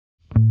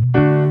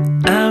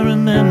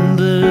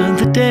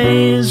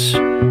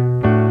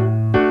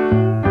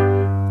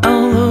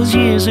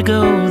years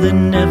ago that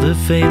never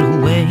fade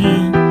away.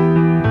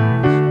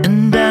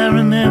 And I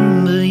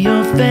remember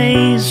your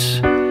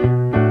face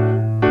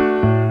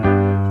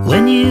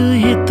when you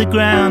hit the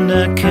ground.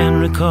 I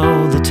can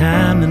recall the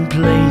time and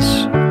place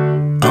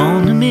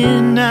on a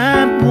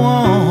midnight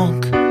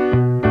walk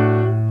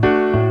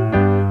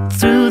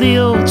through the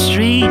old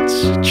streets,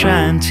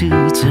 trying to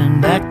turn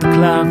back the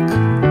clock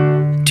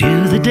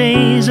to the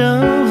days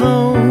of